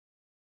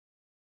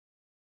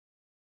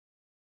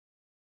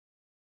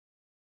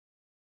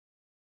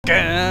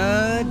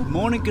Good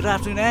morning, good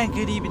afternoon, and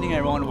good evening,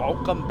 everyone.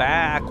 Welcome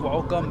back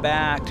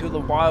to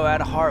the Wild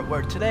at Heart.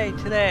 Where today,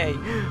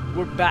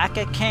 we're back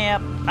at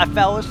camp. I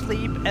fell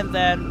asleep, and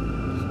then,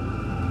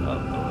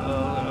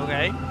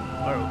 okay.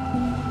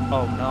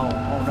 Oh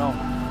no.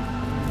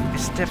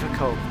 It's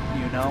difficult,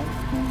 you know.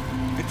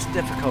 It's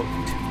difficult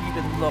to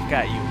even look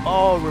at you.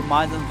 Oh, it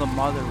reminds of the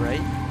mother, right?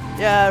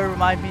 Yeah, it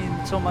reminds me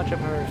so much of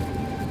her.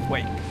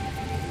 Wait,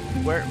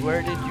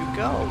 where did you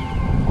go?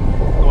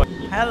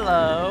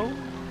 Hello.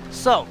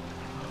 So,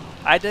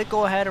 I did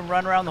go ahead and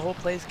run around the whole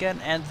place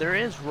again, and there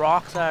is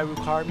rocks that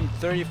require me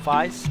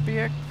 35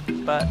 spirit,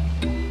 but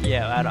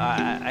yeah,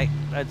 I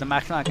the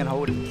maximum I can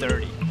hold is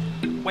 30.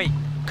 Wait,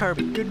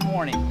 Kirby, good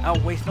morning. I'll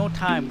waste no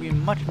time. We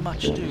have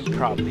much to do,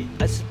 probably.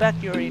 I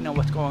suspect you already know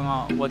what's going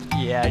on.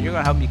 Yeah, you're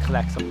gonna help me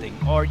collect something,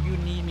 or you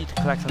need me to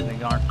collect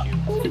something, aren't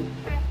you?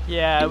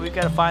 Yeah, we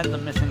gotta find the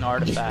missing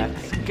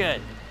artifacts. Good.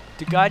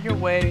 To guide your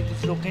way,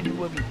 this location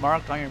will be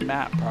marked on your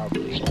map,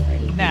 probably.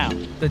 Now,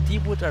 the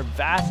deep woods are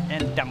vast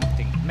and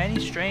daunting. Many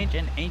strange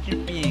and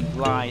ancient beings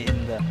lie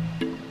in the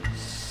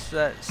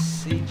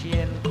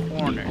Stygian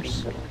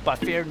corners. But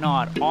fear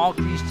not, all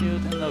creatures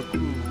in the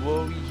groove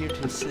will be here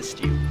to assist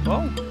you.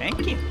 Oh,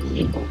 thank you.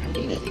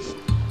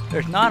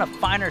 There's not a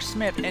finer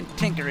smith and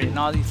tinkerer in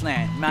all these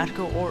lands,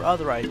 magical or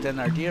otherwise, than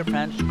our dear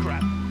friend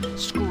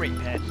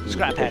Scraphead.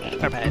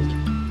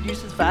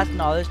 Use his vast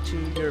knowledge to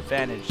your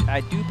advantage.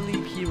 I do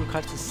believe he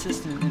requests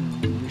assistance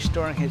in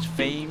restoring his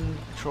famed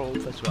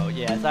trove as well.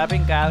 Yes, I've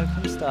been gathering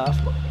some stuff.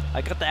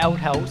 I got the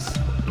outhouse.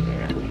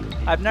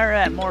 I've never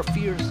had more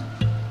fierce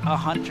a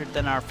hunter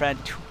than our friend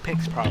Two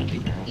Picks,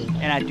 probably.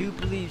 And I do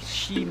believe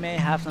she may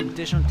have some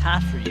additional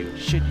tasks for you,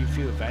 should you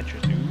feel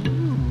adventurous.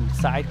 Ooh,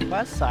 side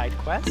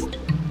quest.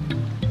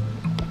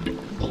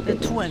 The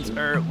twins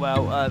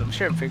well, I'm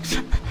sure I'll fix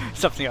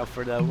something up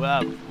for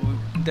them.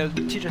 They'll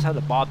teach us how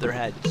to bob their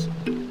heads.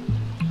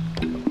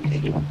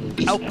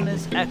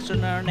 Alchemist,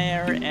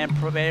 extraordinaire, and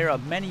purveyor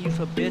of many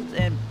useful bits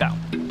and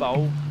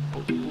bows.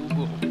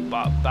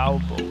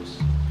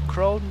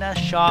 Crow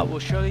nest shot will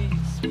surely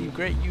be of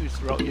great use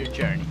throughout your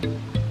journey.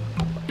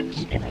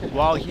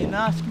 While he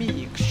not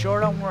speak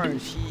short on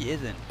words, he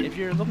isn't. If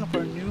you're looking for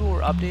a new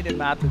or updated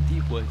map of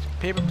Deep Woods,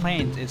 Paper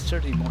Plains is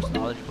certainly most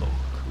knowledgeable.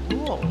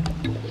 Cool.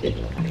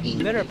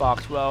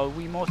 Litterbox, well,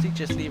 we mostly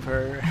just leave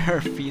her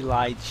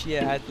feline. She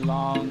had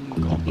long.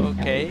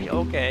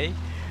 Okay.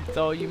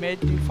 So you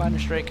made me find a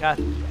stray cat.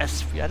 I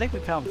think we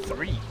found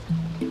 3.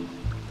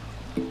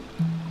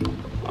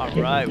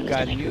 Alright, we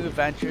got new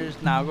adventures.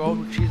 Now go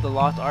retrieve the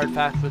lost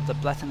artifact with the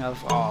blessing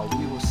of all.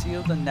 We will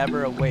seal the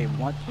never away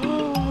once.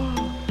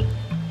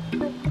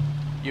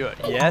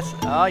 Yes?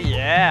 Oh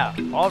yeah.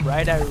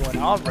 Alright everyone.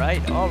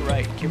 Alright.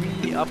 Can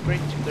we upgrade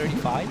to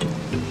 35?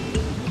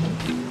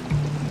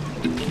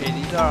 Okay,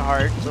 these are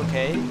hearts,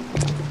 okay.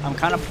 I'm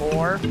kinda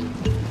poor.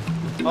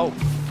 Oh.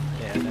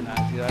 Yeah, then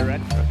I do that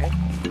rent, okay.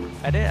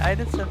 I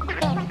did some.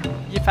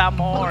 You found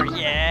more,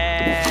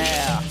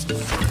 yeah!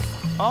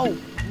 Oh,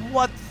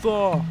 what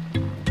the?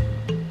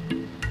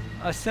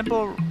 A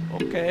simple,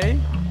 okay.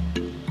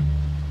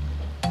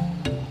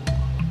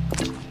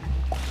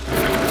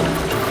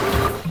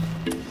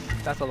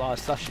 That's a lot of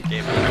stuff she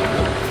gave me.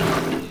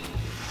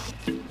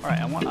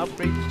 Alright, I want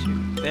upgrades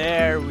to,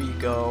 there we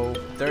go.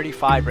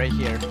 35 right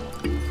here.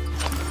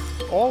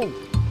 Oh,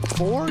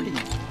 40.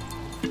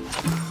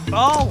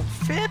 Oh,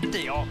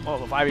 50.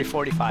 Oh,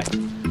 45.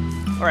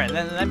 Alright,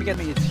 then let me get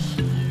these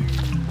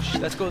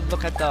huge. Let's go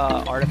look at the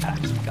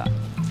artifacts we got.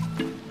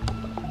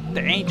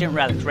 The ancient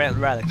relics,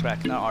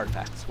 not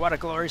artifacts. What a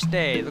glorious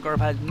day. The group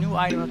has a new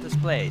item on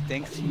display.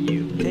 Thanks to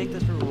you. Take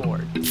this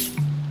reward.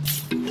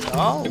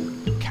 Oh,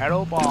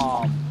 kettle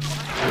bomb.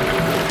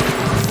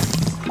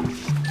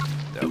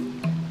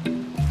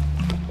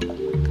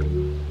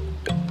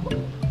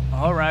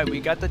 Alright, we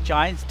got the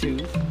giant's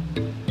tooth.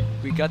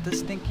 We got the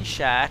stinky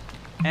shack.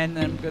 And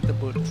then we got the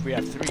boots. We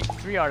have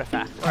three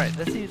artifacts. Alright,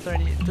 let's see if there's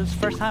any. This is the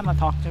first time I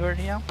talked to her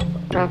now.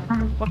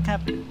 What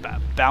kind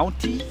of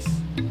bounties?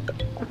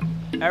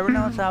 Ever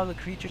notice how the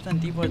creatures in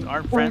Deep Woods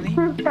aren't friendly?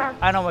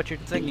 I know what you're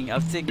thinking. I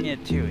was thinking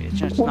it too. It's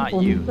just not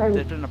you.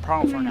 There's been a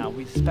problem for now.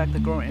 We suspect the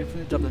growing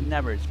influence of the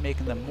Nevers,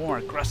 making them more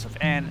aggressive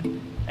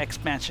and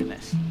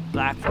expansionist.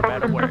 Lack for a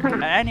better word.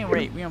 At any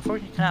rate, we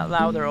unfortunately cannot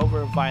allow their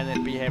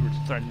over-violent behavior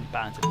to threaten the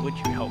balance. Would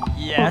you hope?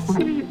 Yes.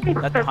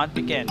 Let the hunt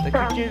begin. The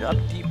creatures of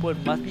Deep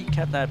Wood must be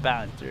kept at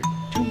balance. There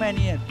are too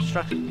many and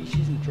destructive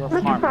species in dwarf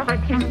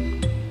harmony.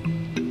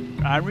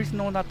 I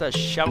recently know that the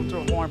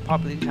shelter horn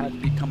population has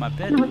become a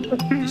bit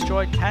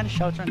destroyed. 10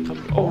 shelter and come.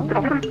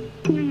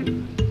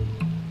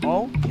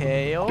 Oh.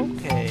 Okay.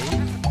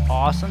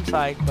 Awesome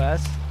side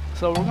quest.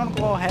 So we're gonna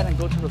go ahead and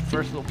go to the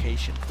first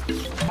location.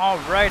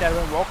 Alright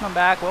everyone, welcome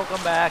back.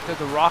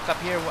 There's a rock up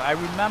here. I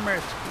remember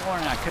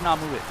exploring, I could not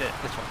move it.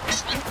 This one.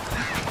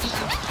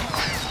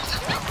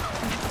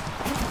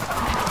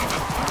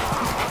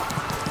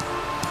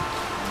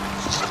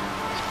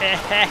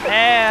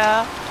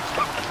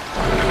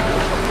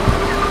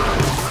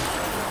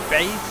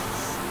 Base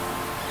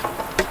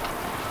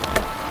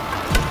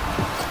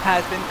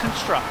has been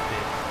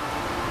constructed.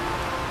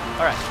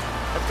 Alright.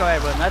 Let's go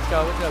everyone. Let's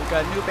go. Let's go. We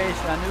got a new base.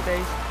 Got a new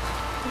base.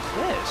 What's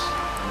this?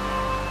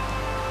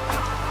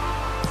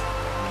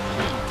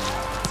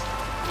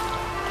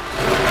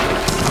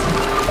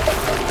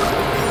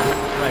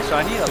 Right, so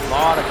I need a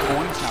lot of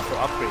coins now for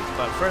upgrades.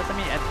 But first let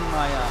me empty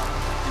my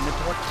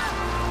inventory.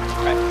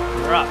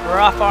 Alright, we're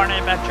off on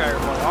an adventure.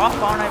 We're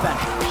off on an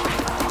adventure.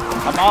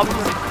 I'm always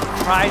going to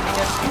try to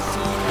get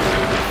succeed.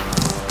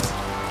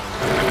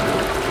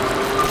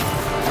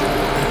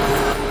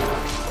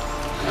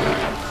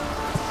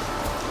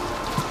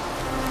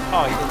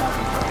 Oh, he did not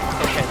beat me.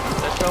 Okay,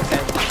 that's okay.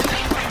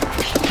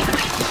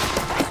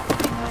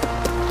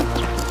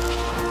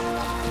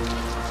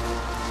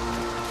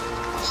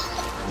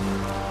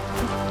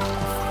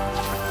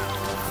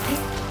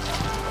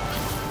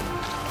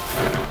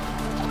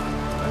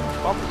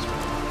 Bubbles.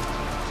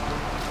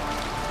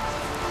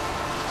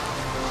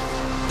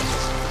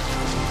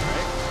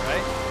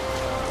 Right.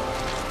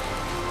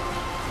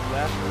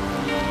 Left.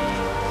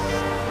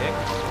 Six.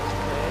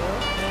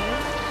 Okay.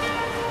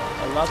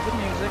 I love the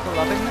music. I'm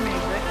loving the music.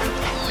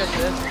 Look at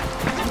this.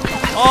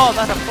 Oh,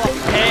 that's a fluffy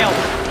tail.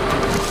 Is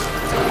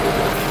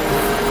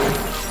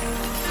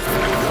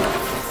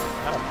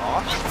that a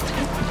boss?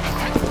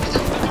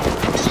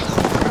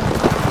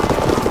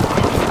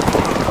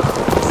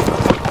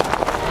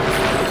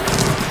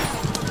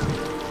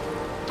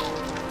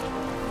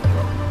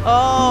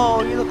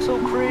 Oh, you look so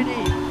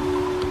pretty.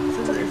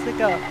 It's like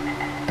a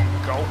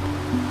goat.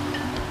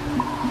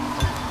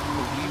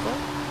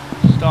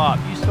 Stop,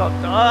 you stop.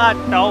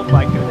 Oh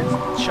my goodness.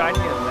 Shiny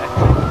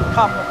electric.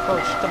 Come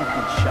approach, don't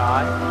be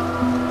shy.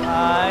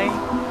 Hi.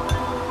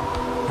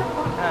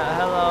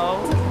 Hello.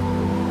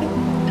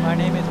 My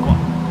name is what?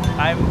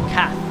 I'm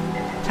Kath.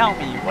 Tell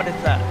me, what is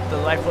that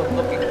delightful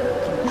looking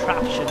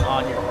contraption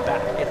on your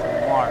back? It's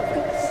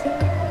marvelous.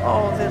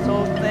 Oh, this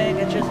old thing,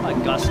 it's just a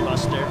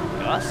Gustbuster.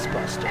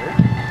 Gustbuster?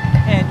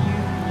 And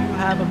you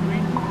have a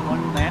green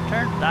one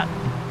lantern? That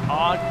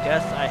odd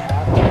guess I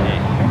have today.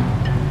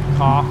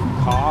 Cough,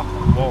 cough,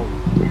 whoa.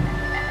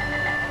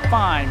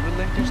 Fine,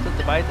 relinquish the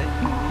device and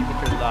you can leave with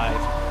your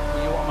life.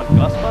 You want my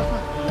Gustbuster?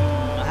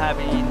 I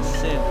haven't eaten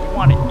since. You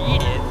want to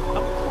eat it?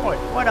 Of course,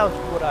 what else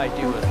would I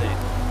do with it?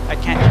 I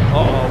can't.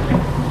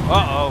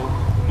 Uh-oh.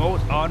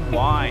 Most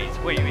unwise.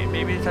 Wait,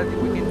 maybe it's something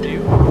we can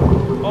do?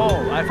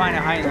 Oh, I find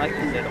it high and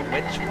likely, little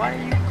witch. Why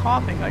are you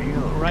coughing? Are you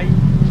alright?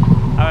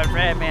 I'm a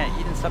red man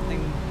eating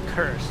something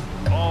cursed.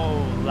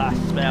 Oh,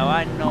 last spell.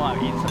 I know I'm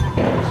eating something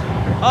cursed.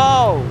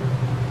 Oh!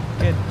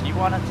 Kid, do you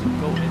want us to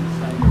go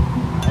inside your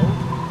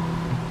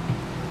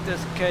house?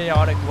 This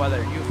chaotic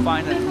weather. You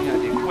find us the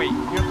idea. Wait,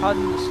 you're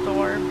causing the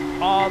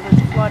storm? All this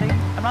flooding?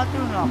 I'm not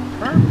doing it on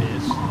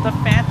purpose. The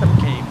phantom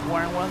came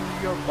wearing one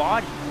of your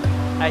bodies.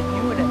 I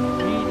knew it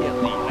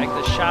immediately, like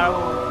the shadow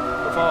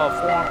of a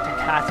form to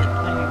cast it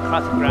hanging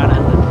across the ground as a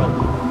rope.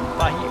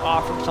 But he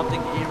offered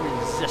something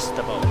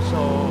irresistible,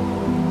 so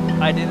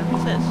I didn't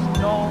resist.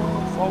 No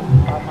fault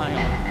on my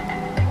own.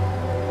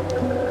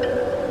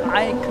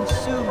 I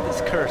consumed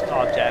this cursed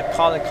object,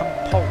 call it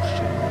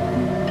compulsion,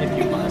 if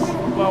you must.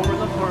 Well, we're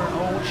looking for an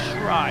old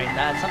shrine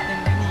that has something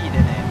we need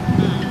in it.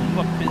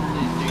 What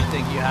business do you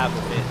think you have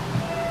with it?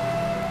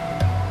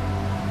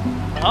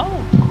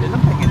 Oh, it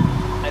looks like it.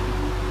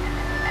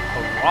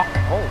 Rock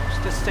holes.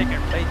 This sacred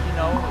place, you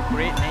know, a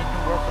great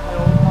ancient work of the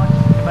old one.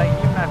 If I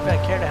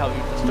care to help you,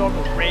 the storm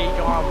will rage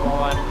on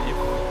while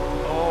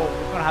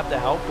we're gonna have to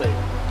help it.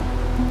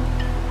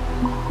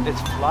 It's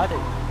flooded.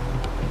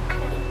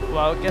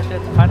 Well, I guess we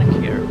have to find a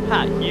cure.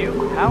 Ha,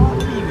 you? How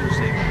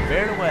amusing.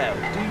 Very well.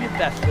 Do your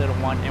best, little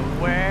one. And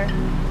where,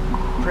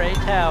 pray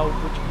tell,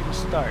 would you even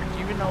start? Do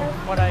you even know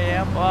what I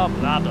am? Oh,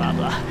 blah, blah,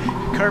 blah.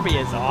 Kirby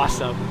is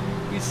awesome.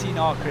 You've seen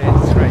all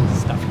crazy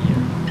stuff here.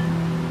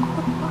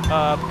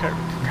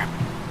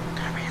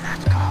 Kirby,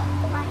 let's go.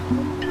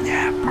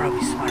 Yeah,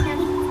 probably smart.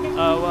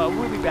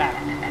 We'll be back.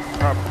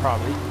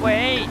 Probably.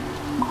 Wait!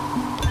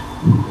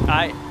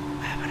 I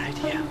have an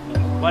idea.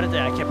 What is it?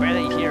 I can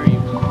barely hear you.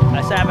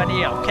 I said I have an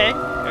idea, okay?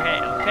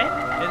 Okay.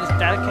 It is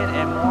delicate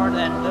and more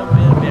than a little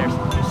bit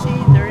embarrassing. You see,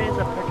 there is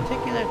a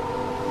particular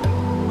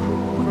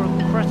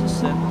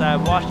crescent that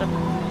washed up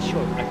the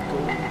shore, a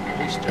golden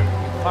oyster.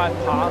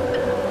 5 pounds.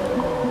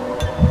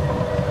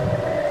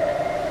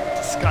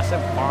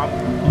 Disgusting bomb.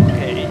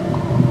 Okay.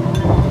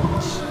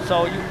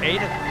 So you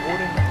ate a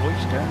golden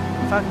oyster?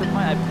 In fact, I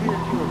believe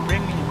that you will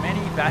bring me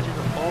many batches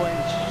of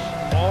orange.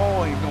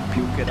 Oh, you're gonna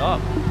puke it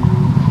up.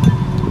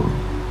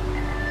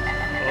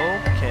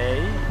 Okay.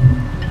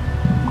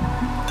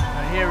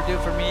 Here will do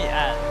for me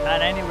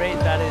at any rate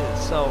that is.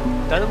 So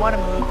doesn't want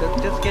to move.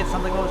 Just in case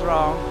something goes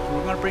wrong.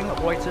 We're gonna bring the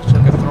oyster so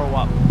we can throw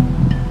up.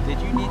 Did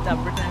you need that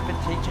written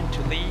invitation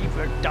to leave?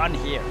 We're done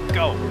here.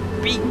 Go.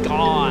 Be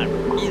gone.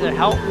 Either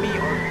help me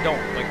or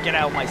don't, but get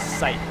out of my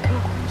sight.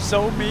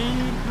 So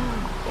mean.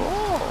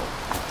 Oh.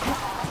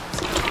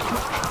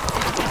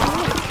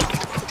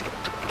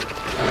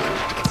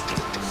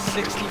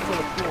 60 for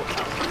the pool.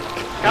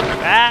 Come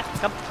back.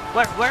 Come.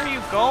 Where are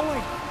you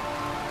going?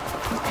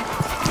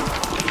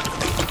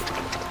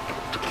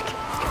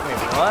 Wait,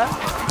 what?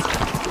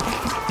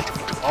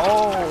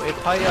 Oh, it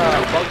How you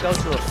bugged out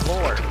to the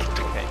floor?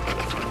 Okay.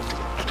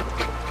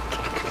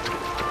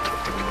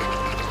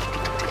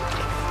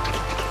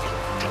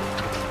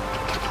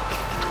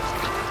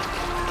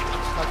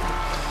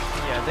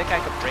 Yeah, I think I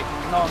could break it.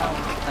 No,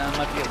 that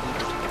might be a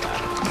lever to the back.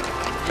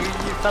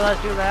 You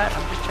fellas do that.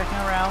 I'm just checking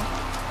around.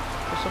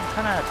 There's some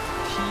kind of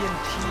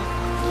TNT.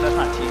 That's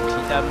not TNT.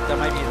 That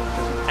might be.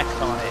 There's an X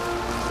on it.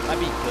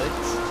 Might be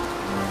goods.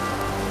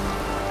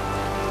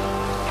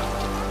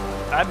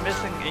 I'm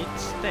missing 8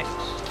 sticks.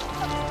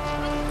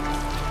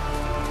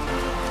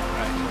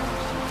 Right.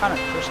 Some kind of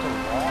crystal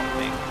ball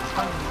thing.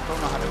 I don't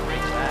know how to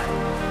break that.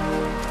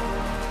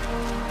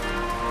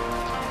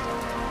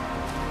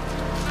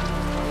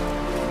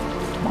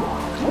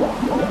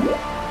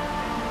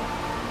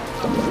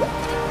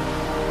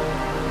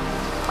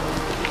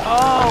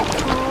 Oh,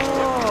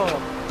 cool!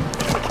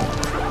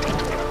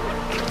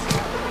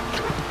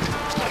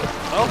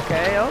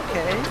 Okay,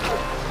 okay.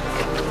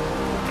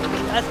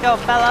 Let's go,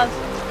 fellas!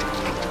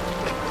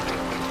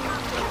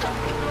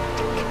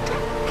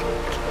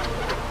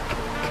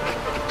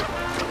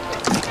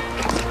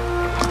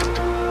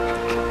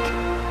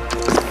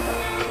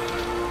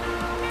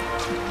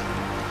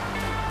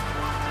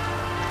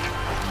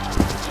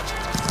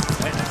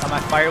 Right, I got my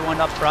fire one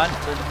up front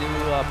to do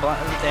blunt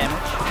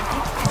damage.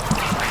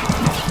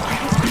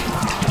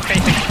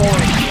 Facing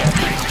forward here.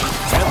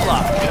 Good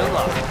luck, good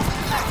luck.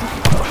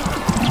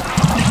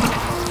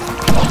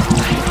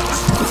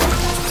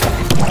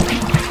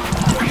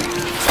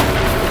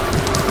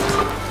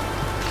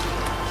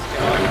 Get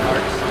all the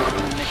hearts.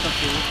 Make some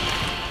food.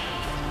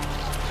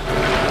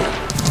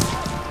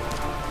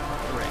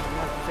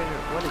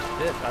 What is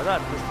this? I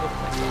thought this looked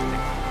like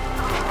something.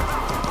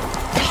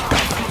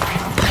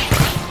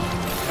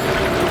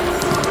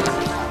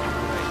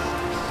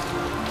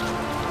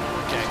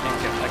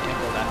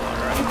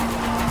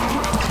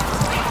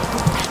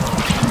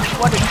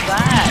 What is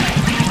that?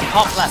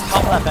 Top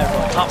left,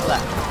 everyone, top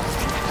left.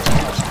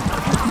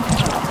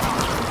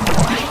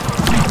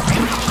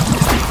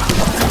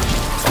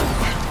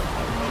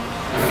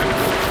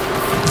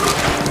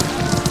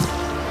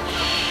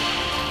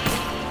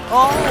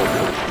 Oh!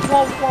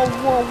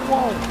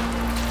 Whoa!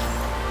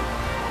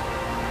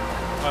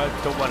 I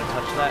don't want to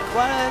touch that.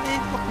 What are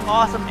these looking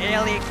awesome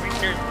alien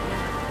creatures?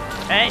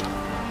 Hey!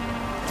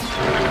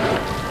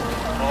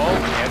 Oh,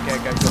 okay, I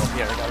gotta go up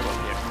here,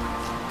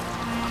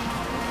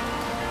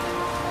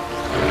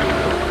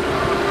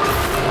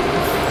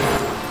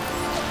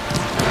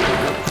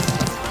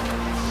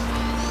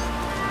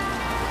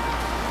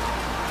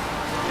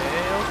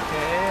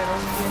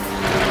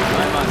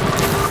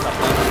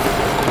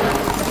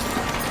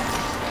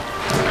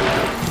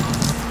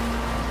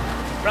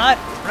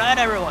 Run,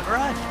 everyone,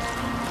 run!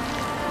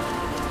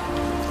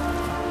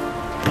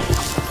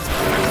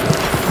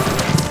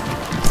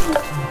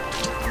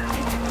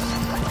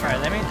 Alright,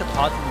 let me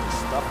deposit the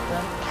stuff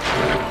then.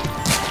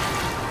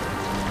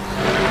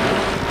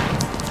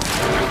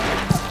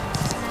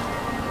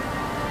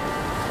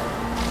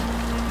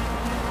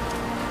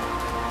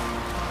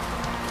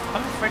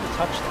 I'm afraid to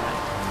touch that.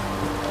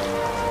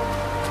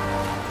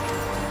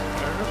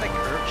 Are those like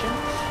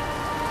urchins?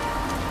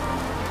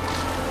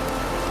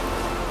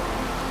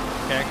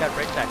 Okay, I gotta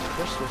break that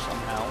crystal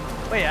somehow.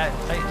 Wait, I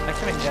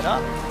can't get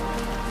up?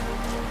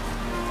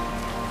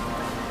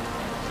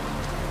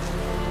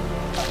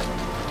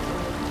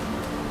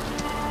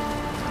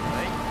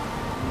 Wait.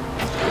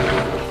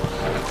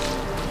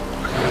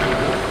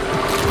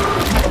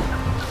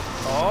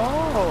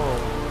 Oh!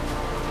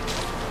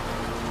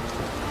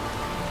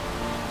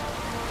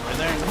 I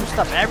learn new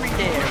stuff every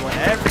day, everyone,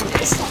 every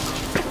day.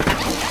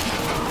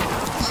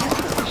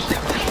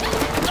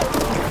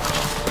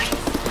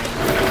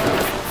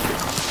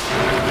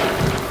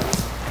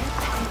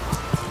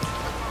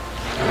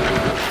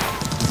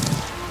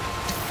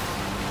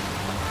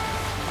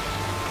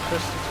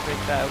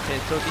 Okay,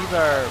 so these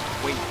are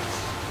weights.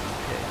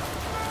 Okay.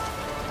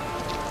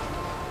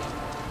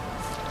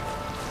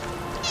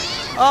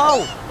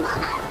 Oh!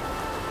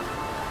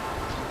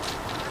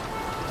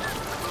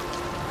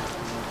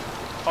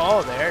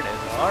 Oh, there it is.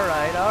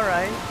 Alright.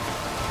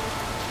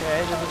 Okay,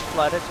 this is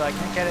flooded, so I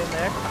can't get in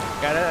there.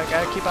 I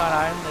gotta keep an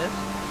eye on this.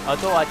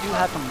 Although I do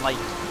have some light.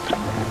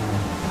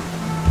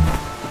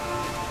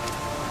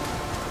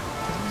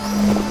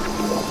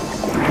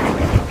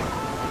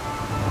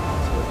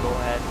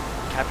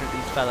 Capture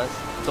these fellas.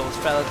 Those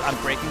fellas, I'm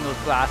breaking those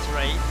glass,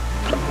 right?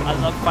 I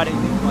love fighting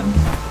these ones.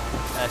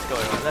 Let's go,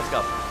 everyone. Let's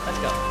go.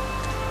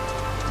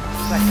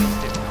 What's that thing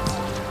do?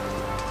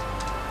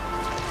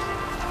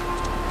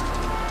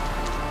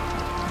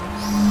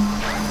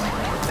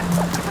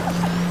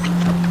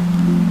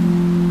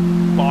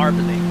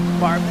 Barbling.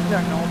 Barblings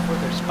are known for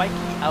their spiky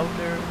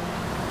outer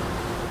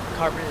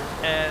coverage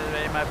and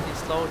they might be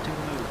slow to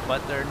move,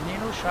 but their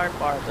needle-sharp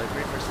barbs are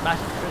great for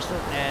smashing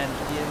crystals and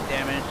dealing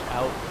damage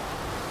out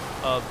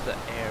of the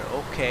air.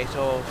 Okay,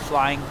 so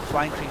flying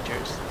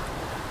creatures.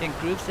 In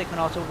groups, they can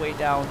also weigh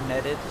down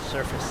netted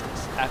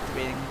surfaces,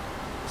 activating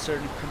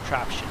certain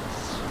contraptions.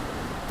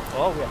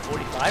 Oh, we have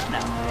 45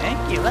 now.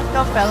 Thank you. Let's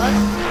go, fellas.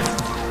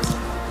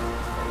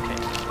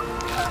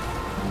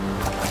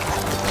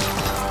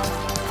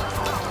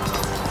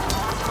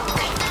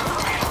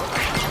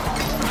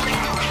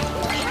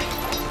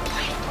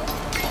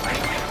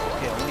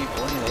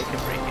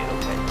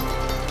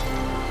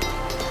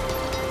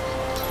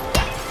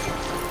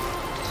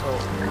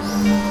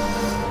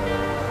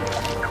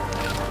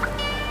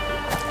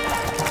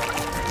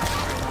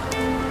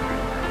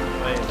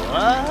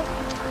 What?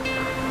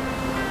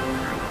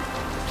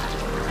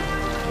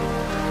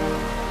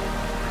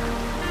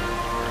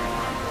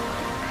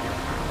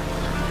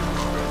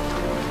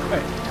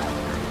 Wait,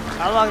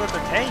 how long does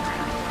it take?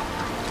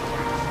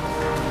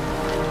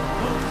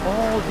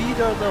 Oh, these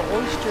are the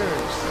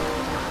oysters.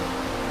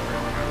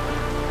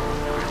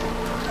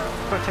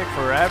 It's gonna take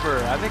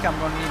forever. I think I'm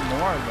gonna need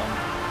more of them.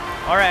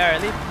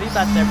 Alright, leave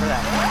that there for now.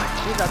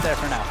 Leave that there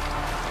for now.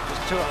 There's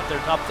two,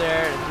 there's up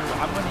there.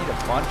 I'm gonna need a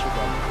bunch of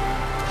them.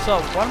 So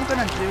what I'm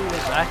gonna do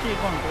is actually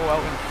gonna go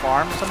out and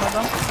farm some of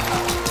them.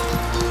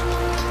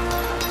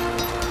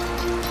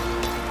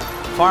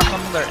 Farm some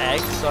of their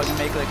eggs so I can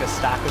make like a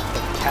stack of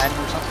like 10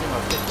 or something,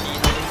 or 15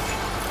 of these.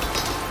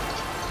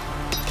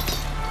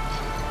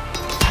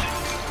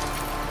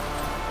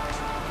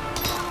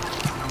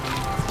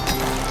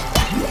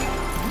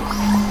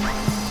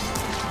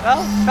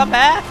 Oh, come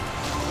back!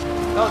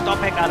 No, don't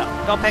pick that up.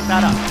 Don't pick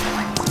that up.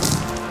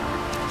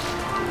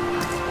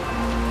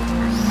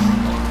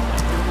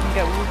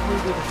 We'll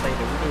do this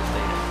later. We'll do this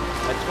later.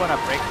 I just want to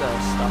break the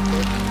stuff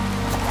here.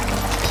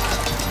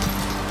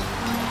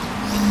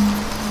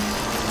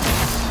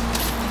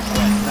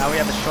 Alright, now we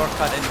have a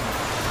shortcut in.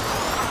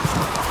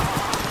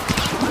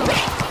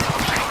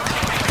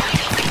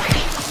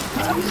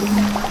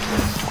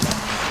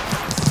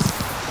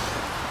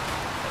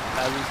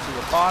 That leads to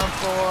the bottom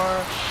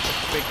floor.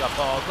 Let's break up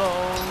all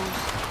those.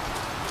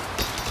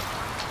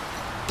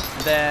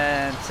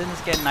 Then, since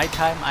it's getting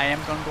nighttime, I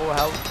am gonna go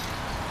out,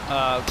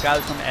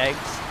 gather some eggs,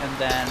 and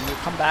then we'll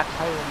come back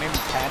probably maybe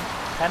 10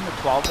 to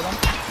 12 of them.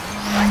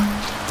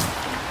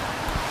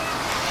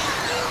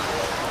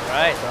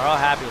 Alright, they're all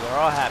happy, they're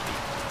all happy.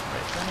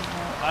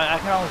 I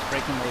can always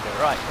break them later.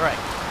 Alright.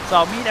 So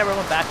I'll meet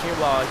everyone back here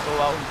while I go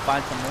out and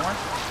find some more.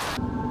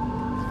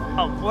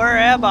 Oh, where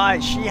am I?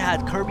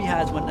 Kirby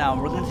has went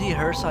down. We're gonna see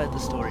her side of the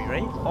story,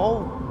 right?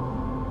 Oh,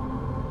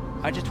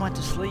 I just went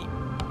to sleep.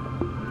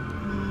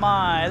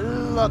 My,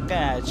 look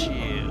at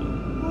you.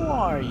 Who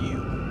are you?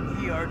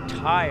 You're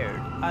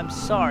tired. I'm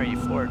sorry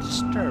for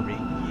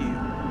disturbing you.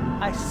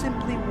 I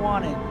simply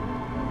wanted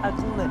a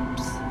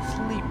glimpse.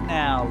 Sleep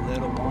now,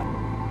 little one.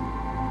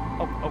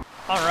 Oh.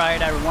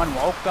 Alright, everyone.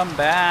 Welcome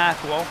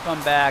back. Welcome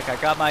back. I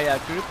got my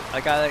group. I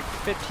got like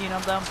 15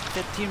 of them.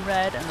 15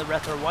 red and the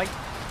rest are white.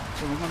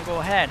 So we're going to go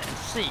ahead and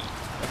see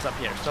what's up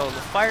here. So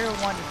the fire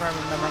one, if I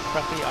remember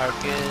correctly, are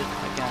good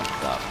against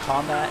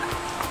combat.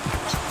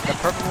 The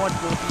purple one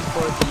will be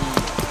for the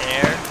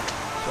air,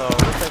 so it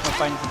looks like we're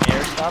finding some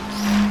air stuff.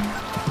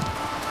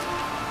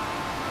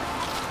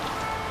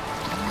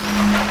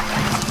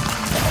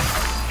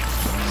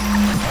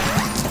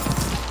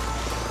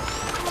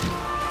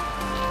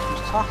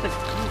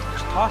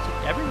 There's toxic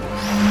everywhere.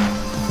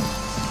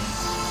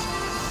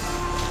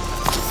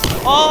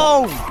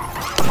 Oh!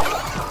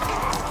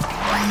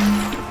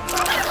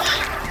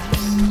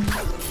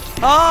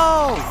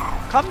 Oh!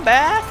 Come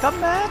back!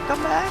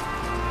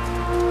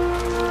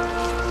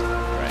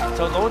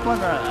 So those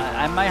ones are,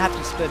 I might have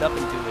to split up and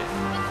do it.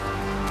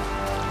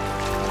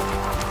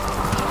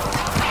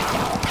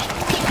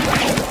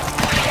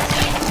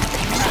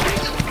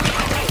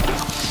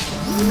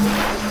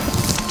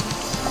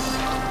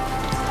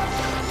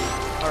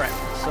 Alright,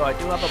 so I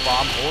do have a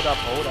bomb. Hold up.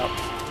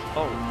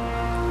 Oh.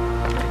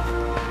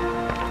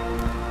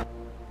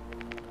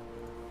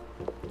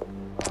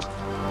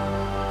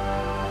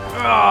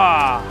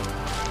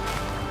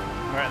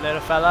 Alright,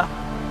 little fella.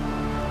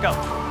 Go.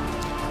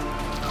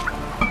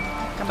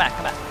 Come back.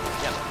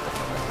 Yep.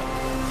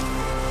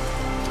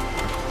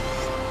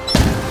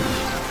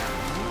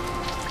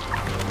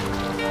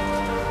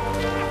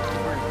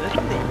 Where's this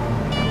thing?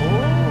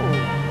 Oh,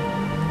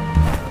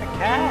 a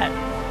cat.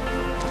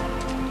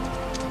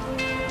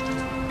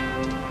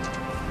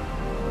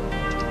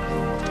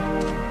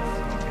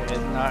 Okay,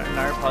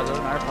 another puzzle.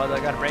 I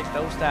gotta break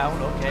those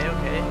down. Okay.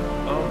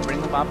 Oh,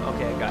 bring them up.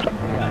 Okay, I got it.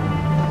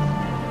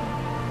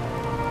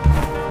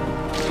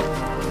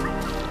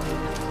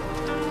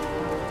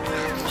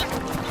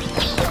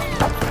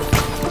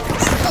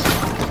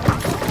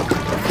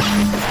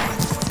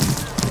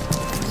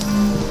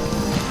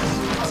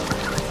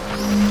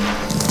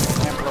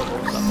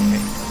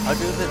 I'll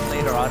do this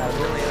later on.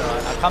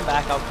 I'll come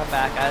back. I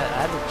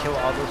had to kill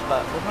all those,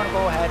 but we're gonna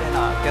go ahead and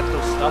get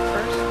those stuff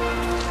first.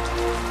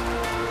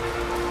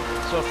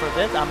 So for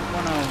this, I'm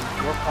gonna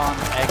work on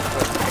eggs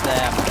with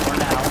them for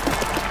now.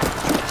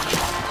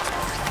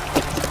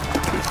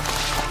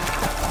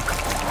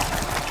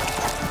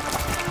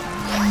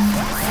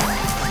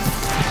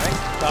 Alright,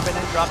 drop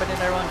it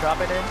in, everyone, drop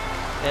it in.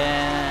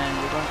 And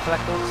we're gonna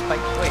collect those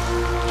spikes. Wait,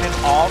 can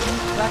all be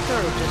collected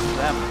or just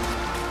them?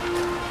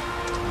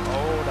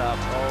 Hold up.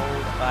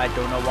 I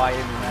don't know why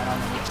it ran on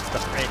the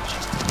fridge.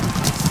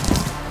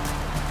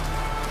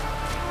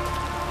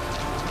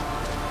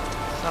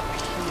 It's up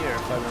here,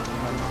 if I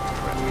remember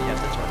correctly. Yeah,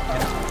 this one.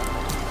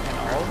 Can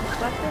all be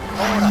collected?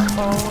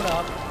 Hold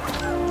up.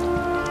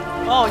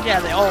 Oh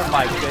yeah, oh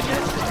my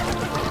goodness.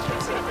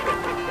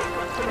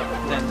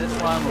 Then this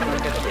one, we're gonna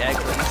get the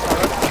eggs and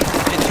stuff.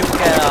 Did you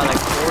get like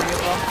 40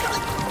 of them?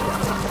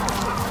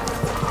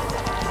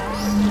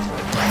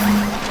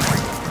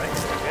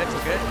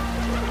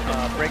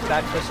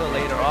 back crystal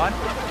later on.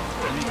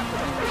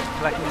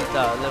 Collecting the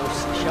little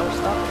seashell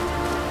stuff.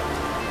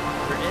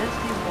 There is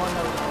the one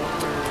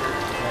over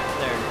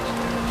there. It is.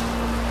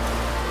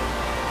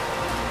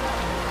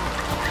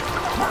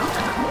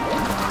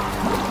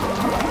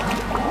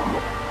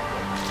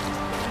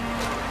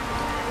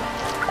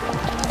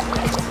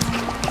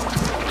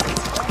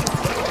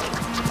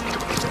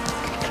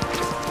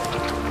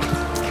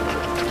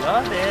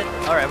 Love it.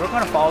 All right, we're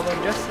gonna follow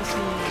them just to see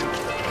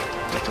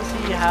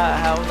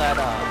how that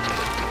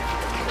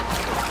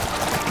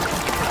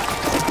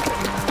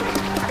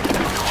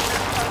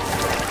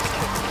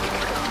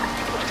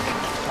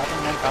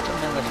Drop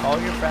them in, let's follow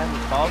your friends,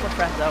 let's follow the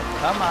friends out.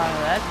 Come on,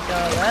 let's go,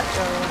 let's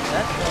go,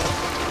 let's go.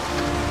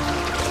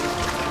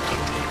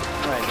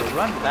 Alright, they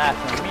run back,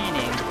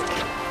 meaning...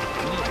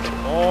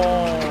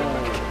 Oh,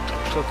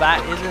 so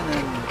that isn't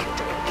in...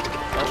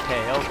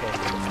 Okay, okay.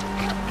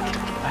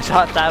 I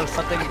thought that was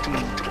something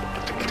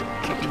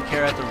taking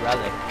care of the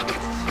relic.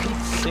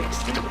 Speed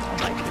 60? Oh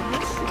my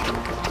goodness.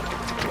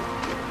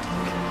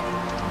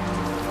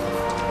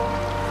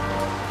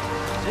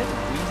 Is it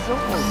Weasel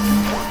or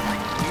Weasel,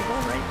 right?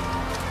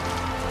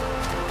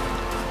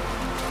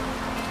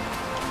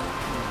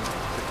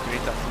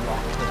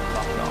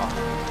 Lock it off.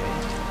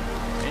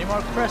 Okay. Any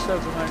more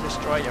crystals we're gonna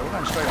destroy? Yeah, we're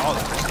gonna destroy all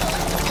the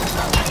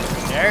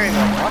crystals. There you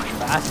go, much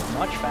faster,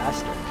 much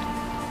faster.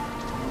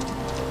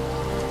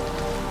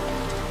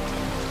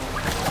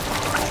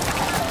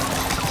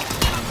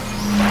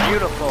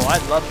 Beautiful, I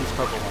love these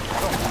purple ones.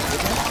 Oh my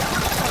goodness.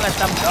 Let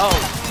them go.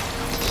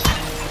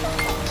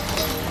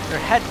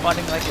 They're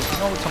headbutting like it's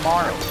no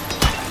tomorrow.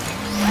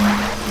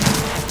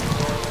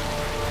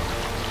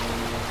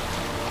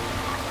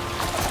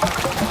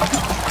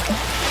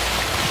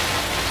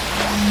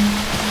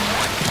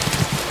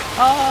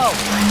 Oh!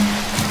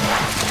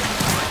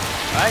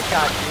 I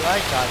got you,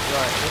 I got you.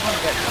 Alright, we're gonna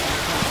get 2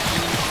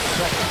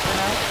 seconds for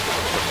now.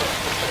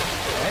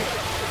 Alright.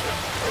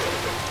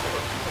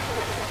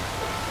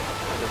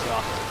 This is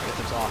awesome. This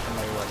is awesome.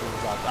 This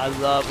is awesome. I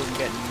love when we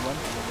get new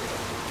ones.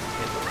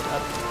 Okay,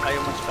 I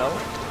almost fell.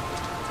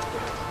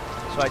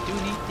 So I do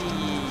need the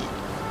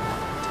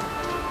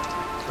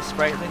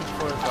spritelings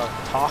for the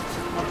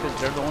toxic one, because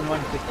they're the only one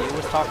who could deal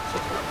with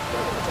toxic.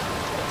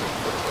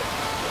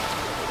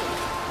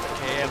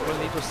 Okay, I'm going to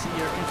need to see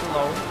your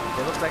interload.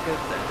 They look like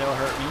they'll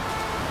hurt me.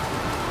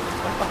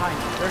 What's behind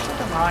you? There's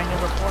something behind you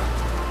before.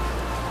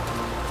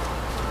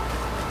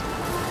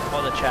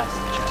 Oh, the chest.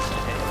 The chest.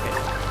 Okay, okay.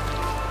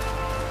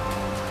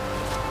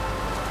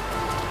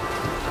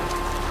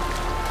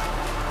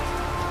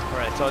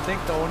 Alright, so I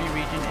think the only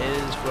region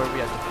is where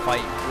we have to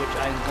fight, which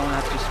I'm going to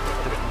have to split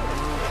the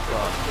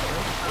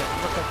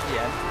look at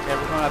the end.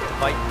 Yeah, we're going to have to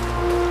fight.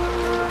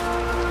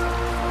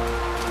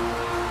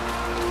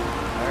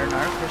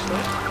 Iron crystal.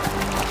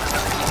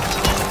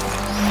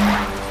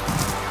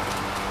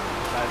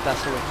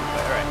 That's the way to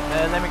play.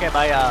 Alright, let me get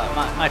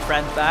my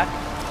friends back.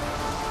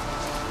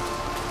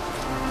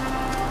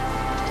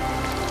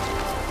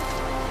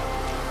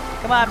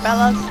 Come on,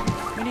 fellas.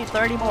 We need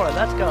 30 more.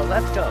 Let's go,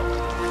 let's go.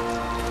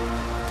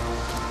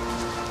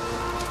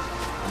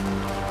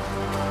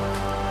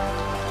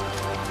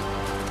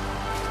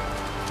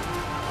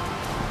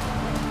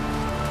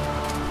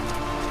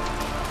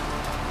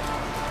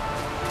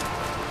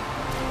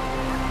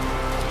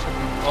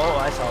 Oh,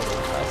 I saw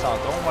those. I saw.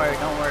 Don't worry,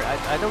 don't worry.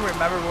 I don't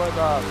remember where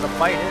the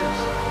fight is.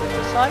 Is it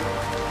this side?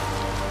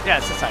 Yeah,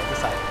 it's this side. This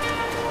side.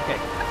 Okay.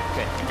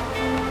 Okay.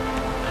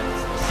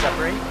 Let's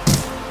separate.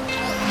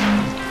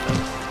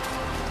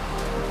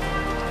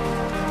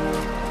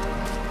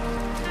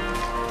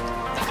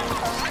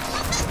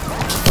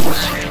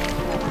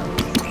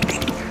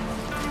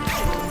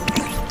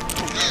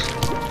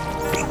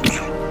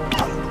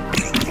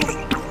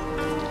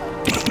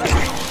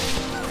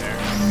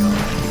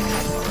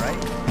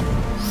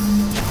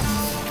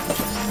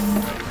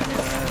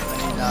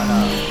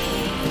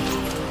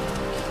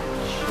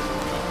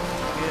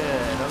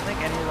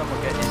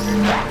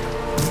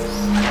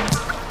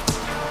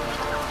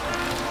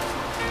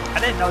 I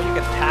didn't know you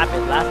could tap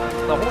it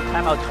the whole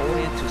time I was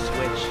holding it to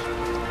switch.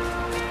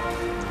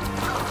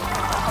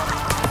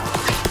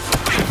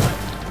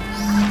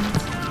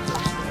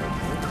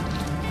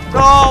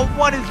 Oh,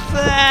 what is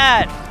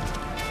that?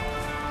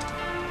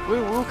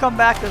 We'll come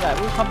back to that.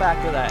 We'll come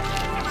back to that.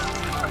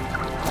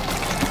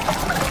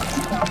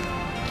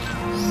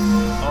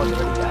 Oh, it's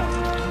already down.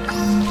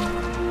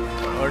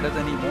 Or does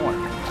it need more?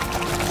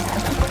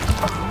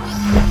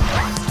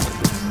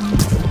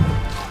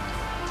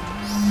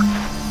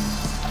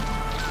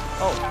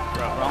 Oh,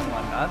 wrong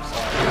one. I'm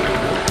sorry.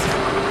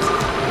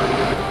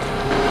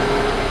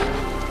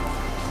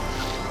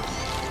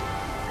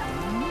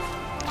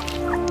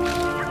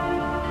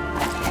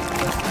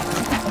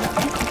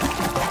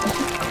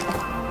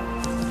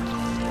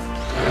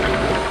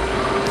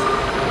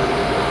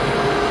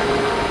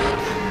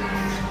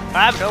 I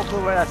have no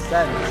clue where that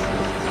stands.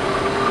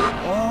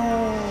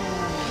 Oh,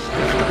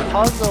 it's the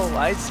puzzle.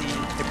 I see.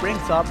 It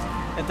brings up,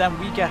 and then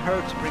we get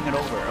her to bring it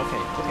over.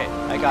 Okay, okay.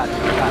 I got it. I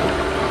got it.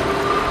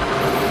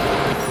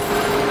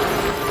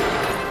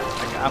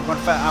 I'm gonna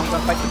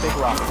fight the big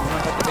rock. I'm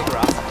gonna fight the big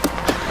rock.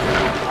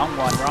 Wrong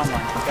one, wrong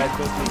one. You guys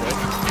go through this.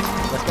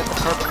 Let's get the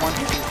purple one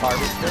to use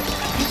harvester.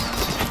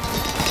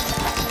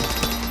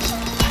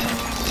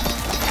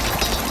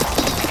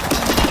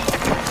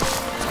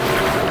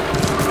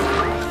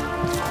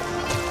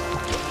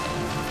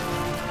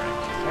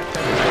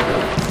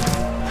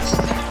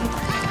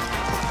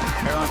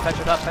 Everyone fetch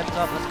it up, fetch it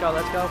up. Let's go,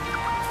 let's go.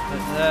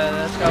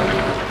 Let's go.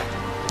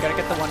 We gotta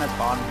get the one that's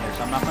bottom here,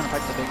 so I'm not gonna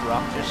fight the big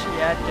rock just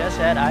yet.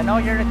 I know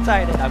you're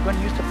excited. I'm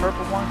gonna use the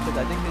purple one because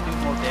I think they do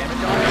more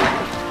damage on it.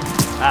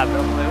 I have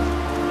no clue.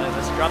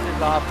 Let's drop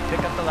this off, pick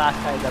up the last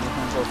guy, then we're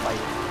gonna go fight.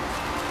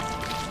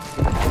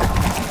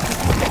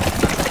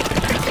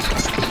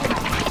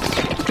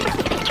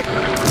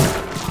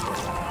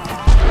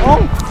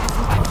 Oh!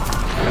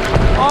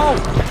 Oh!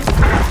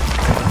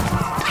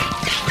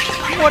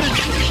 What is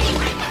this?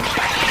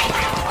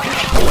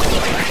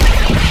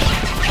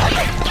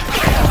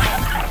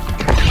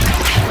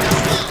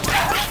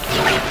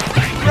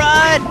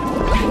 Run!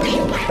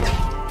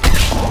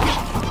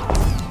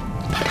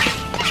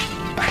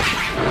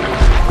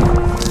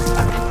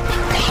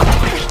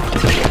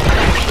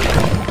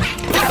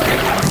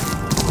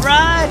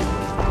 Run!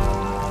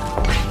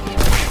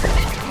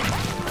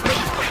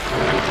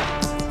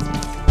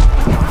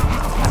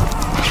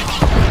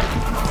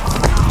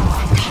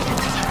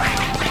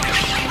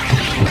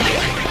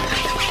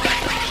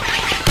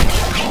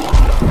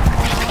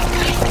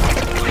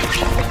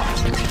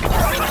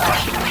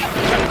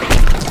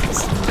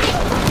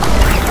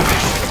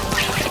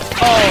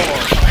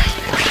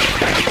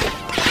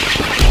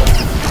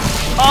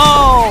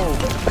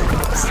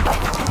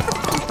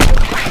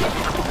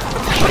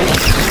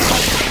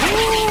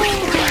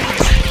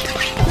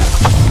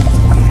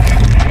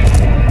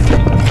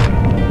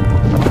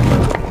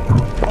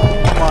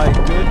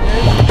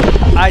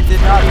 I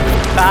did not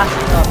move fast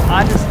enough.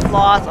 I just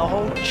lost a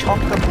whole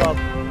chunk of them.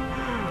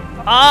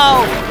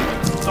 Oh!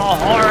 The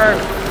horror!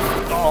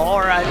 The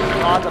horror, I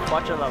just lost a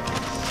bunch of them.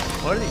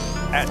 What are these?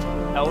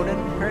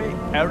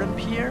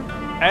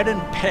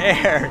 Eden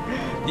pear.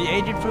 The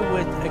aged fruit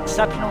with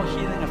exceptional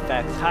healing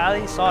effects.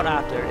 Highly sought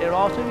after. It will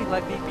also be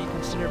likely to be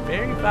considered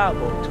very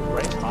valuable to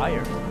rank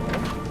higher.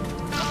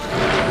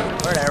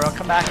 Alright, everyone,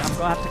 come back. I'm going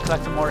to have to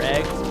collect some more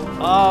eggs.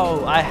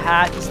 Oh, I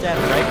had to stand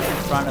right in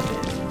front of it.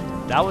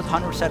 That was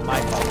 100% my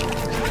fault.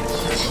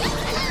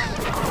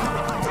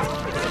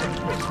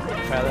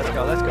 Okay, let's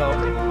go, let's go.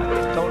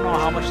 I don't know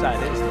how much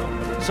that is though.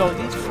 So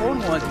these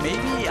floating ones,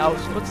 maybe I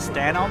was supposed to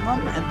stand on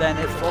them and then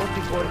it floats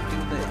before it do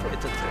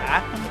its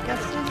attack, I'm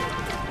guessing.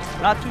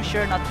 Not too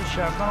sure, not too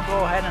sure. I'm gonna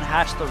go ahead and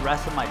hatch the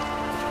rest of my...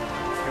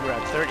 Here we're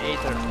at 38,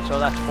 so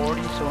that's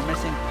 40, so we're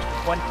missing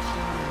 20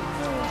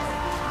 more.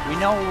 We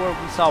know where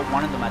we saw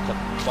one of them at the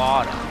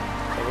bottom.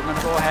 So we're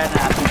gonna go ahead and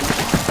have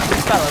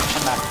these fellas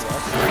come back to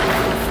us.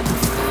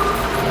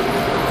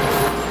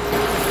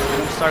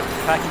 We're gonna start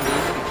cracking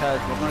these because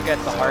we're gonna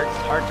get the hearts.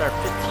 Hearts are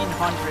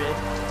 1,500.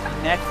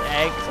 Next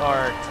eggs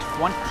are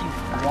 21.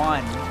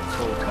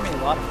 So it's gonna be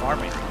a lot of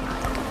farming.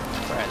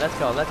 Alright, let's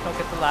go. Let's go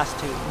get the last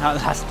two. No,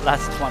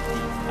 last 20.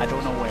 I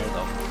don't know where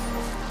though.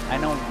 I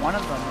know one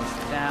of them is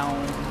down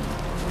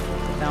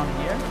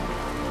here.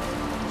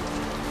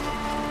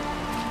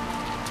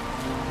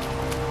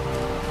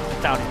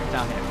 Down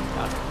here.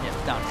 Yes,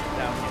 down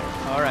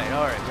here. Alright,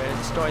 ready to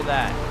destroy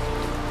that.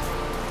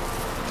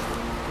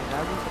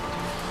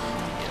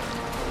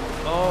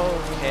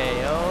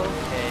 Okay.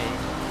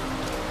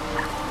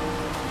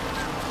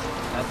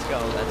 Let's go.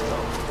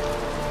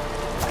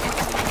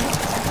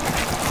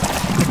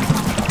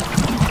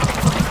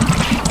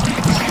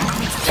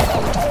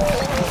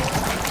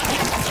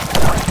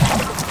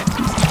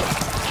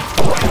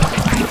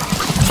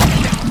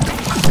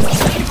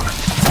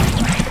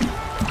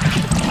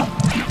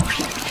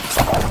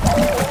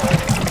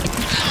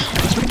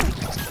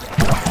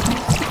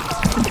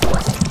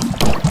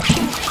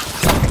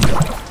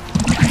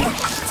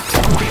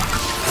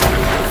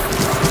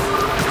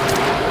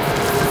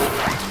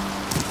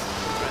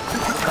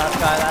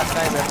 Last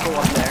guy, let's go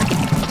up there.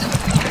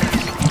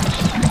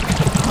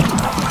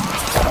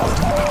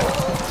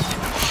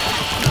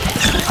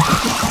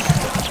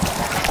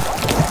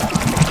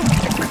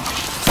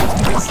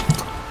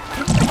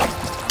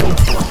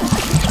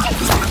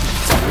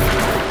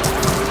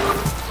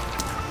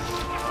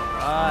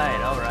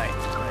 Alright.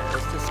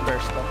 Let's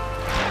disperse them.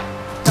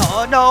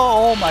 No,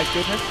 oh my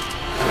goodness.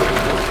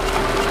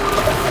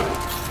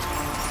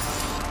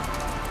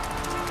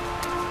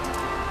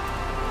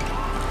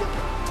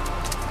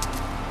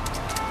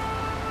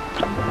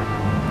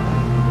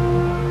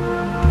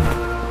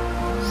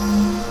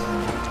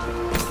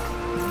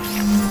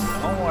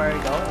 Don't worry.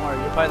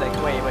 You're probably like,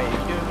 wait, you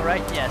doing it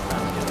right? Yes, I'm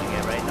doing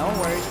it right. No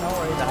worries.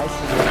 I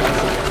see it.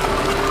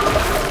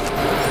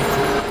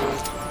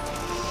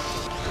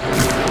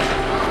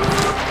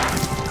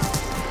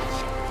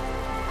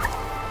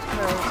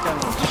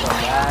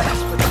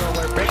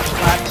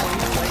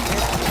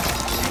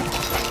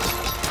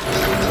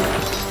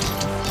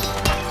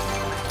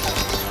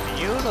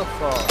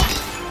 Beautiful.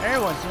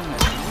 Everyone's doing a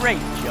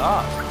great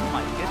job. Oh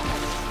my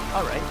goodness.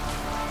 Alright.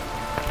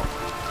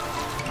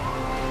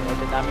 I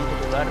did not mean to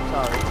do that, I'm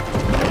sorry.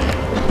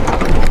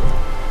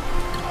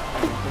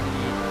 We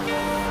need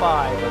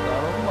 5 of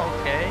them,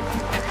 okay.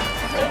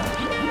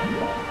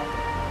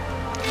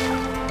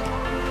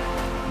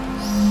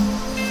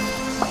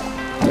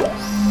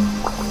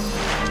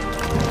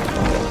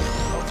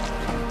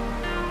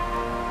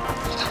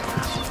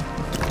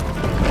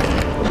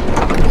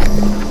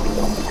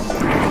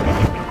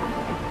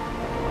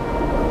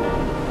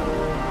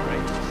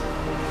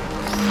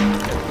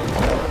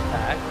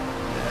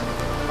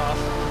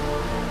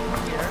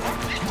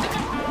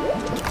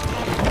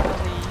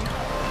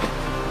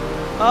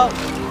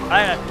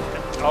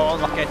 Oh,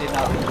 look, I did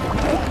not.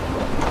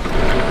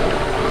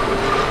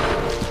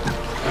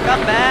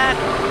 Come back!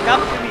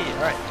 Come to me!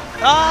 Alright.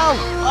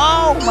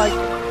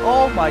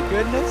 Oh my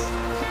goodness!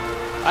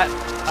 I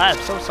am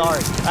so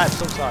sorry. I am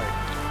so sorry.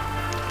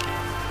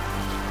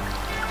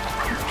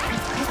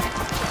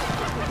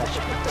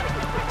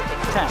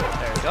 10.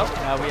 There we go.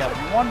 Now we have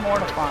one more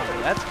to find.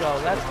 Let's go,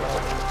 let's go.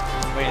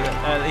 Wait,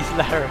 at least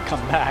let her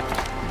come back.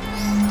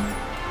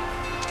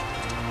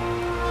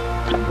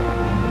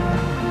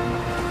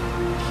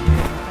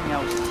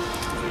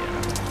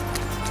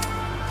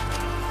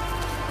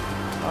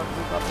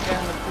 Group up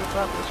again, let's group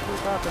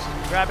up, let's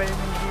grab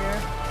anything here.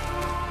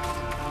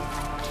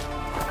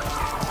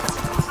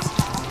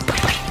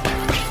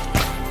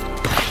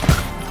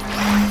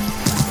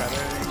 Grab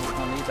everything, we're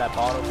gonna leave that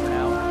bottle for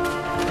now.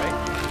 Right?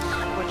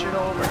 Switch it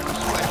over,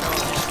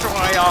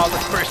 destroy all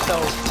the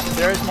crystals.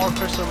 There is more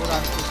crystals we're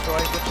gonna destroy,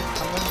 which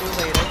I'm gonna do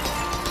later.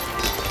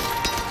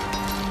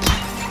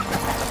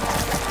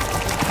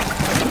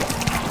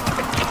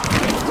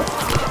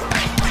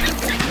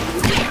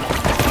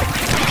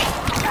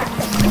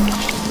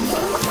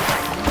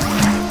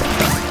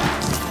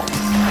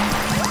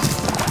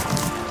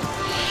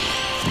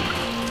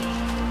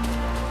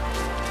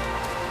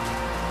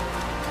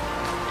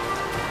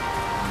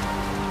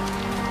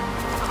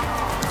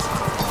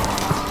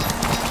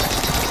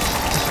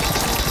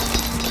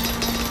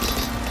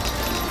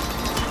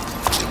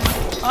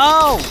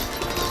 Oh!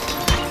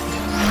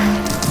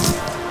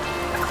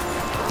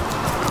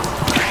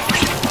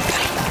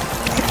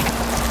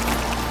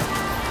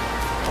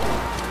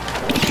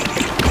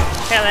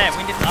 Kill it!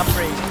 We need to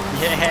upgrade.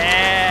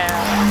 Yeah!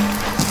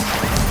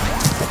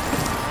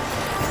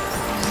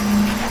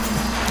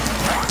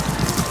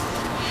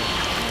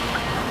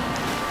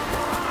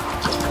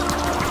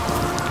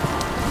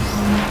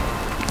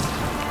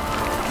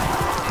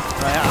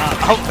 Right,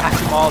 I'll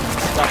vacuum all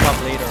this stuff up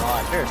later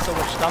on. There's so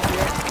much stuff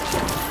here.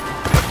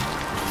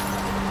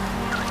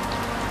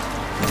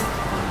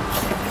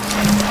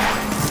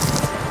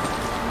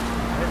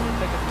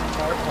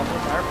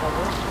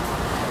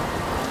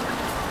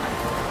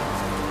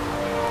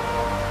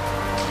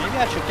 Maybe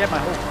I should get my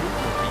whole group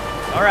with me.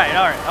 Alright,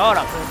 hold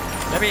up.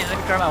 Let me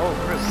grab my whole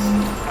group.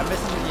 I'm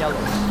missing the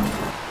yellows.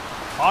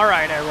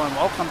 Alright everyone,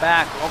 welcome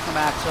back.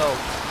 So,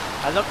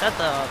 I looked at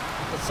the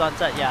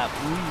sunset. Yeah,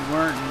 we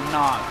were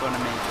not gonna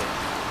make it.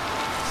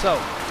 So,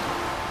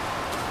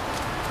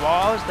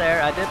 while I was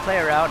there, I did play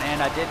around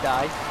and I did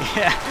die.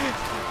 Yeah,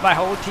 my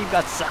whole team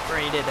got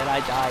separated and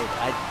I died.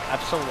 I'm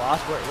so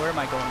lost. Where am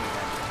I going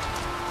again?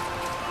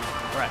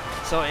 Right.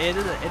 So it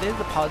is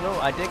a puzzle.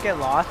 I did get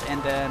lost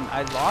and then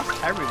I lost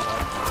everyone.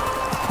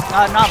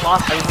 Not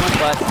lost everyone,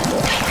 but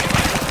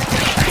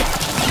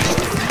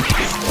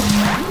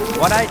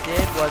what I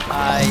did was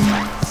I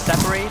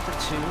separated the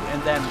two,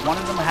 and then one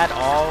of them had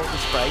all the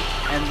sprites,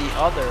 and the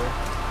other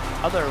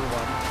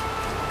one,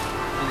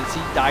 you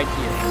see, died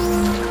here.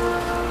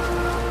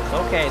 It's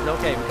okay. We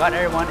got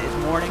everyone. It's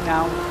morning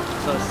now,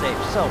 so it's safe.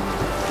 So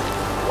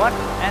what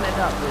ended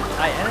up is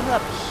I ended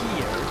up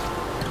here,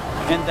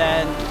 and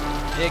then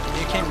it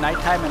came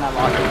nighttime and I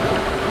lost it.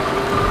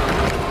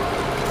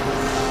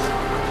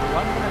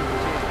 What am I gonna do?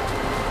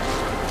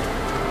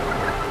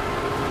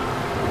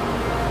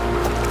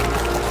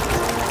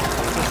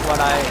 This is what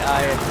I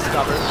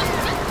discovered.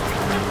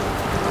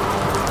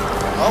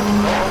 Oh,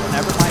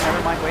 never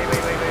mind. Wait.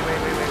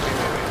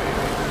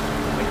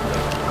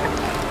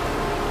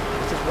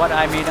 This is what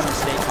I made a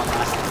mistake on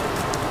last time.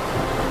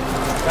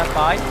 Is that 5?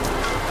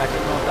 I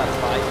don't know if that's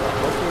 5, but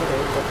hopefully it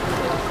is. So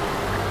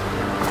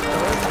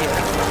here.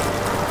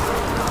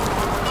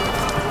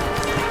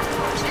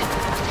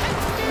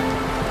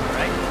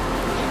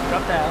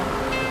 Drop down.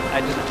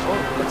 I didn't.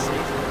 Oh, let's see.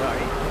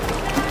 Sorry.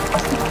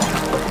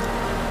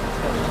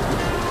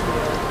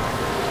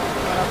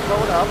 I'm gonna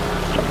blow it up.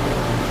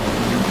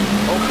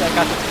 Hopefully I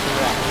got the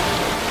correct.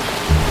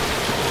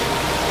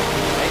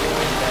 Right,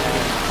 and then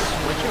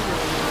switch over.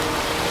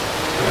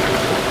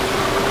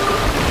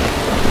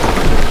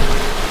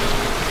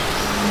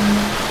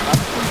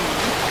 Up to me.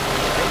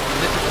 Right,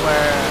 this is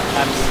where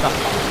I'm stuck.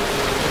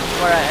 This is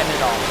where I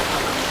ended off.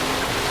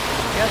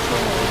 Guess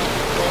what?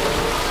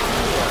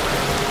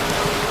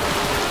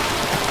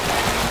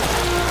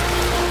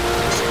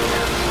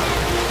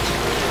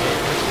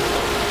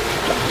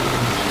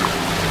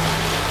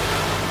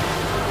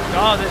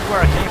 Oh, this is where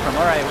I came from.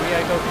 Alright, we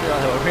gotta go to the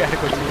other one.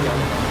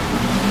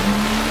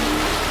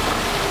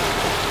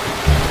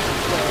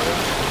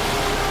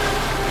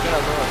 get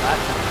a little of that.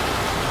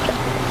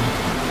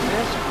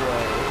 This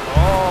way.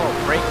 Oh,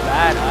 break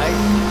that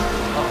ice.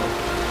 Uh-oh.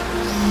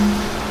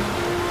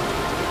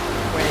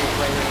 Wait.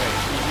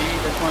 Maybe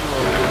this one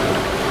will.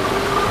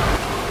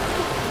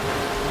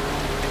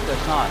 It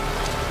does not.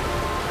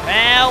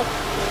 Help!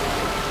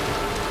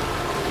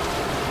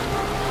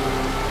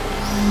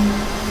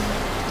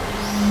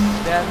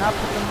 Did I not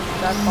put them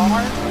that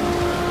far?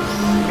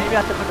 Maybe I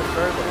have to put it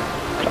further.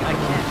 I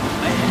can't.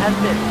 It has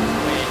been.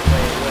 Wait.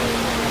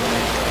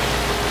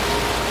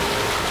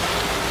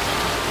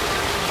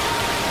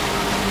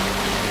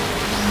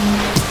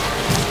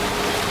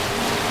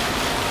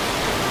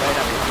 Right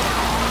up here.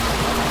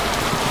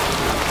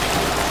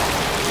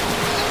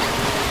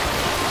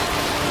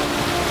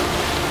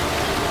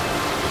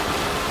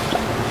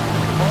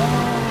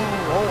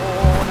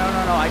 Oh,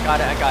 no. I got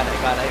it.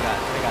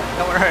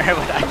 Don't worry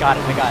about it. I got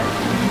it.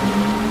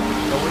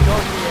 So we go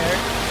here.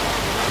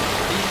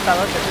 These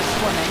fellas are just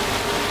swimming.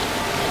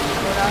 We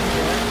go down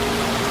here.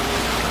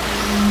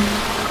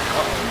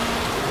 Uh-oh.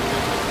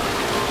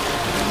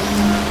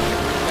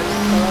 Let's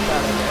pull up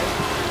out of there.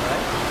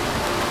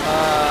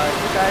 Alright.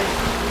 You guys,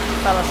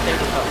 fellas, stay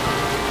with us.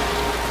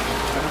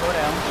 I'm gonna go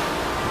down.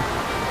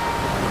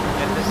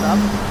 Get this up.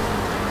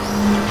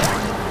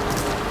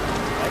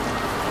 Right.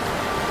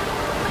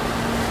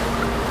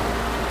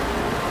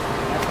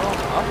 Let's go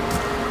up.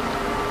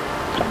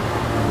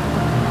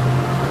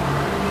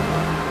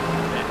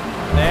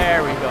 There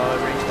we go, it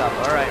reached up.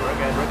 Alright, we're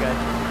good.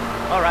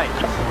 Alright.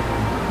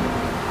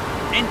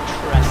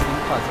 Interesting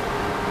puzzle.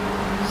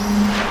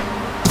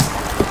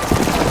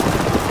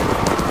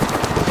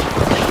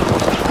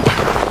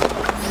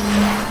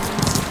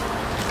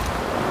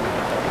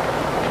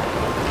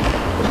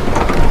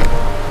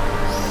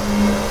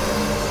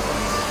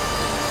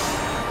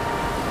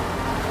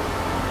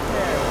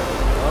 There we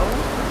go.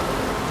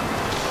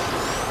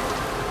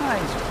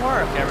 Nice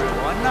work,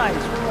 everyone.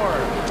 Nice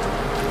work.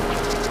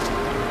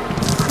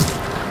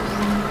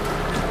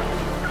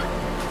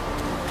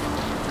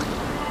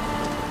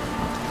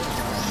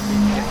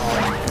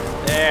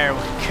 There we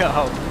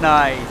go.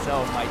 Nice.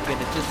 Oh my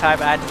goodness. This time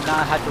I did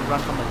not have to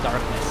run from the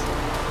darkness.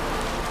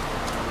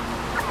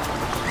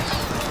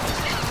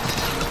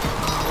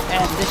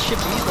 And this should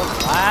be the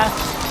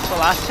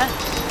last tent.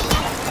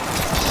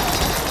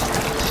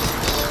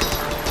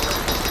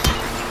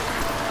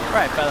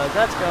 Alright fellas,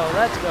 let's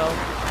go.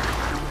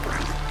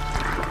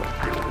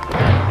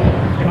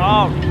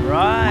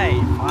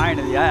 Alright,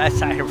 finally. I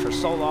sat here for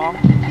so long.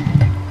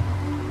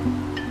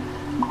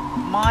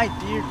 My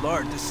dear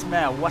lord, the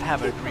smell, what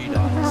have I agreed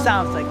on?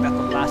 Sounds like that's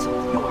the last of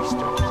the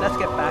oysters. Let's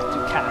get back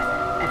to Kath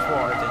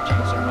before the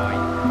jinx are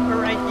mine.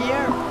 We're right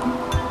here.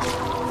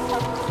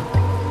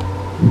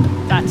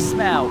 That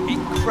smell,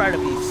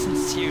 incredibly,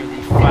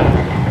 sincerely foul.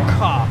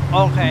 Cough.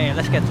 Okay,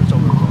 let's get this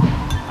over with.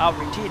 I'll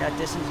retain a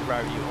distance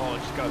around you. Oh,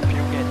 just gotta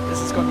puke it.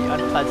 This is gonna be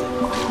unpleasant.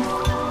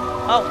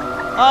 Oh,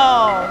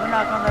 they're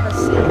not gonna let us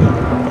see.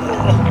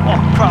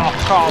 Oh,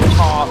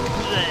 cough.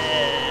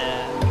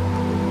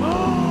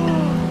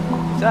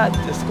 Is that a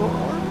disco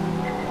ball?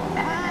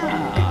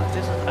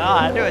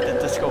 I knew it, the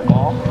disco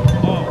ball.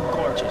 Oh,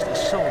 gorgeous.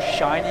 It's so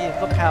shiny.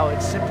 Look how it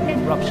simply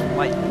erupts in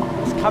light.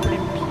 It's covered in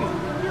pure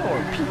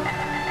puke.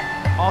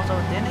 Also,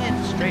 then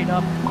it's straight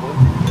up.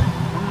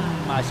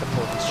 I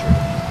suppose it's true.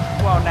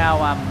 Well,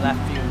 now I'm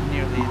left feeling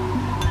nearly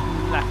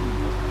lacking.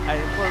 I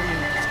implore you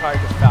to discard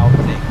this foul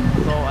thing.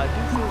 Though I do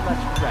feel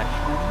less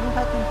wretched. You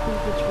have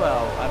improved as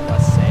well, I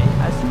must say.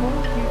 I suppose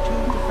you too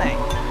to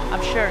thank. I'm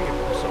sure you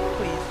will, so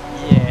please.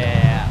 Yeah.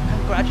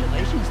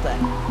 Congratulations then.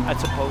 I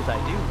suppose I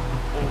do.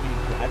 Owe you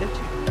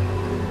gratitude.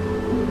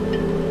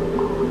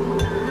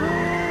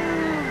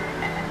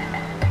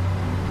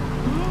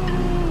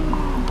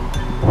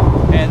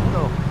 And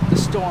look, the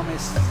storm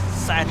is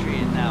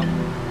saturated now.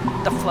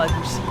 The flood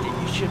receded.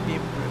 You should be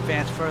able to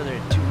advance further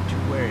to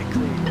where it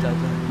clearly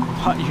doesn't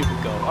want you to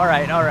go.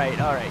 Alright.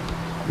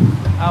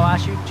 I'll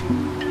ask you to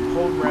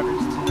hold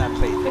reverence to that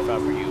place if I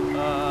were you.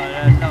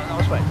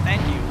 No sweat.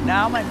 Thank you.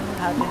 Now my mood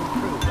has been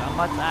improved. I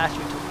must ask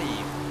you to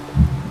leave.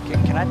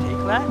 Can I take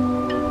that?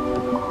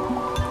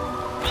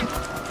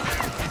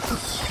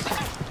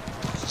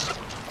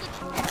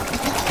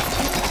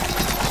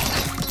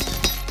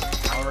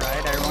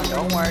 Alright, everyone,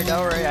 don't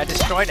worry. I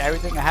destroyed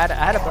everything. I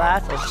had a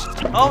blast.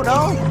 Oh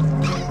no!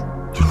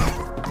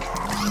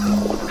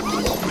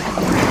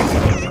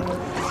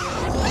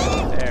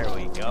 There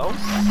we go.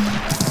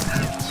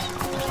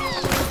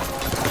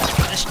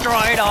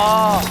 Destroy it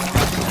all!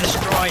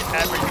 Destroy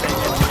everything in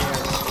here.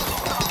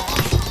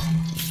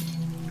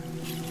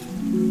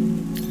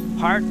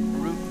 Heart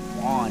Root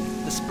Wand.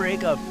 The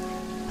sprig of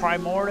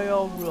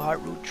primordial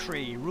heartroot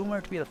tree,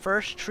 rumored to be the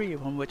first tree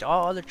from which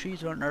all other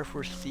trees on Earth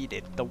were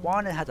seeded. The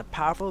wand has a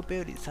powerful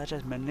ability such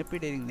as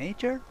manipulating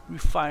nature,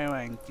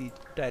 refining the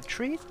dead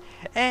trees,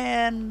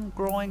 and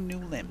growing new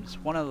limbs.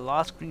 One of the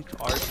Lost Green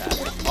artifacts.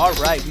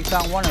 Alright, we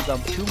found one of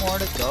them. 2 more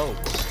to go.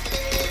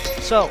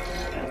 So,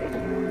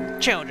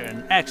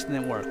 Children,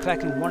 excellent work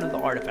collecting one of the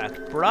artifacts.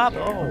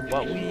 Bravo!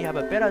 But we have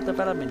a bit of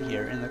development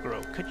here in the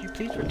grove. Could you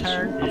please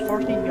return?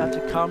 Unfortunately, you have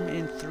to come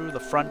in through the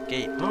front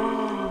gate.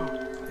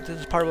 This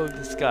is part of what we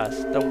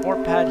discussed. The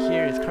warpad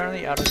here is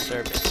currently out of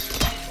service.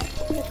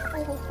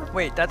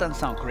 Wait, that doesn't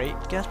sound great.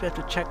 Guess we have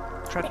to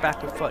trek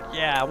back with foot.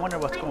 Yeah, I wonder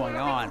what's going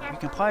on. We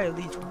can probably at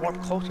least warp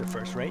closer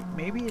first, right?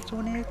 Maybe it's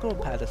only a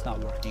gold pad that's not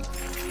working.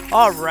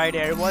 Alright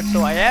everyone,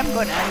 so I am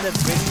going to end the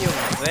video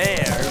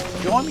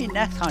there. Join me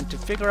next time to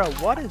figure out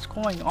what is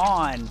going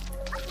on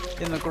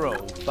in the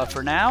grove. But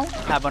for now,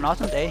 have an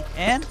awesome day,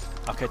 and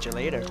I'll catch you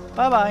later.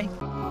 Bye bye.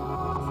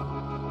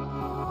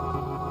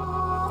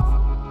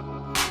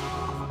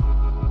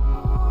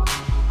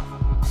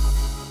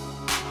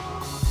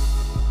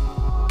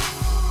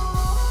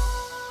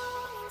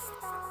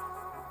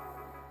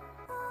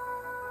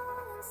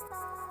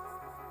 Stop.